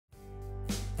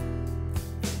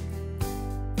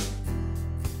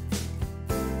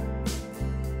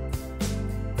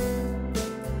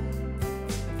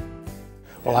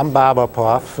Well, I'm Bob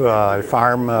Uphoff. I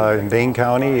farm in Dane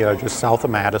County, just south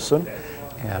of Madison,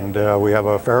 and we have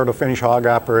a farrow to finish hog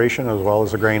operation as well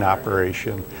as a grain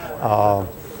operation.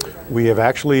 We have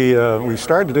actually, we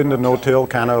started into no-till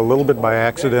kind of a little bit by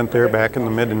accident there back in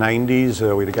the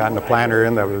mid-90s. We'd gotten a planter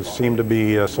in that seemed to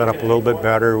be set up a little bit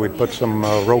better. We'd put some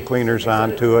row cleaners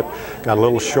onto it, got a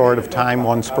little short of time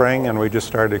one spring, and we just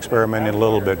started experimenting a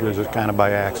little bit. It was just kind of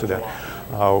by accident.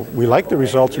 We liked the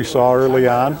results we saw early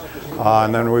on,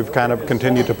 and then we've kind of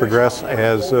continued to progress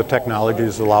as technology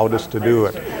has allowed us to do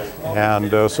it.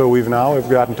 And so we've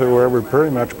gotten to where we're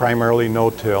pretty much primarily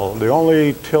no-till. The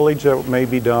only tillage that may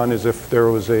be done is if there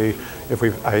was if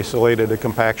we've isolated a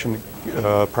compaction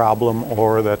problem,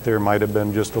 or that there might have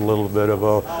been just a little bit of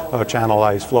a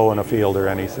channelized flow in a field or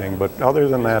anything. But other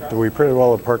than that, we pretty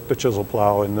well have parked the chisel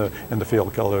plow in the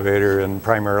field cultivator, and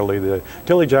primarily the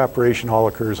tillage operation all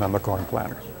occurs on the corn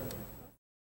planter.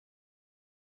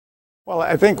 Well,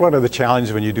 I think one of the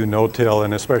challenges when you do no-till,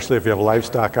 and especially if you have a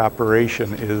livestock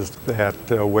operation, is that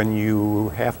when you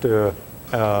have to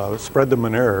spread the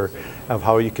manure, of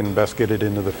how you can best get it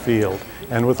into the field.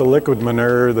 And with the liquid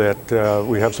manure, that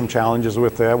we have some challenges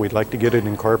with that. We'd like to get it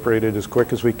incorporated as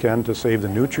quick as we can to save the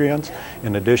nutrients.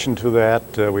 In addition to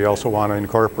that, we also want to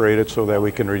incorporate it so that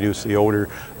we can reduce the odor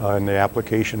in the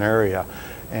application area.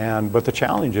 But the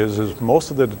challenge is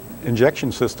most of the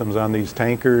injection systems on these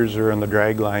tankers or in the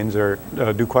drag lines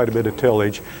do quite a bit of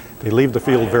tillage. They leave the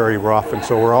field very rough, and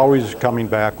so we're always coming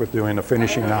back with doing a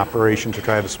finishing operation to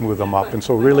try to smooth them up. And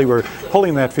so really we're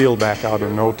pulling that field back out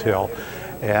of no-till.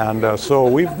 And so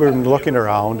we've been looking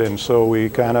around, and so we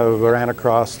kind of ran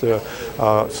across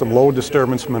some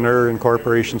low-disturbance manure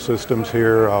incorporation systems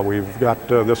here. We've got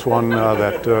this one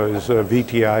that is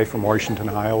VTI from Washington,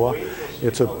 Iowa.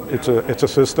 It's a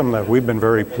system that we've been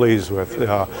very pleased with.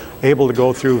 Able to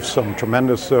go through some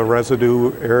tremendous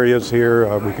residue areas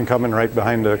here. We can come in right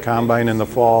behind the combine in the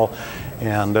fall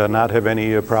and not have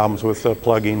any problems with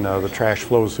plugging. The trash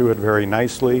flows through it very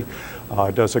nicely.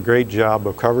 It does a great job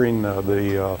of covering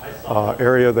the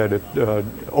area that it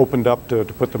opened up to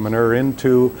put the manure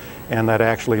into, and that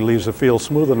actually leaves the field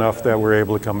smooth enough that we're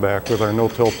able to come back with our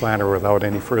no-till planter without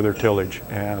any further tillage.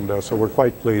 And so we're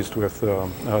quite pleased with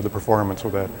the performance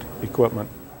of that equipment.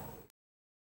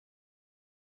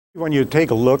 When you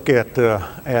take a look at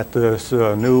this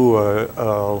new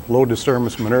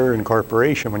low-disturbance manure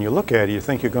incorporation, when you look at it, you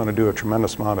think you're going to do a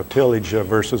tremendous amount of tillage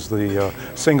versus the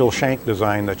single shank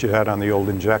design that you had on the old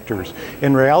injectors.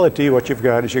 In reality, what you've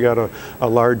got is a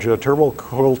large turbo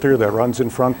coulter that runs in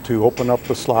front to open up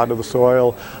the slot of the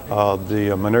soil.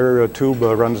 The manure tube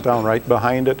runs down right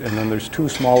behind it, and then there's two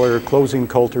smaller closing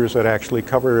coulters that actually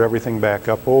cover everything back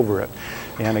up over it.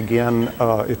 And again,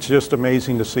 it's just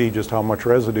amazing to see just how much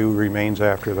residue remains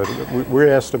after that. We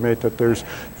estimate that there's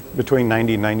between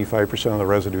 90 and 95% of the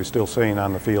residue still staying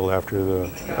on the field after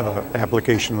the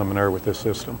application of the manure with this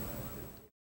system.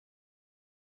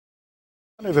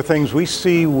 One of the things we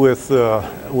see with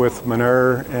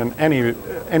manure, and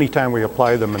any time we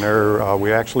apply the manure,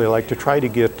 we actually like to try to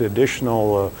get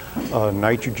additional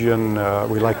nitrogen.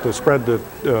 We like to spread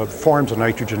the forms of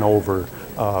nitrogen over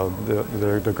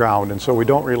the ground, and so we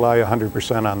don't rely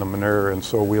 100% on the manure, and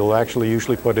so we'll actually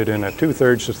usually put it in at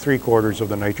 2/3 to 3/4 of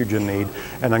the nitrogen need,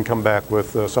 and then come back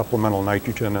with supplemental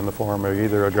nitrogen in the form of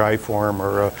either a dry form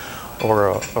or a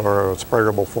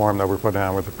sprayable form that we're putting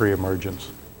on with the pre-emergence.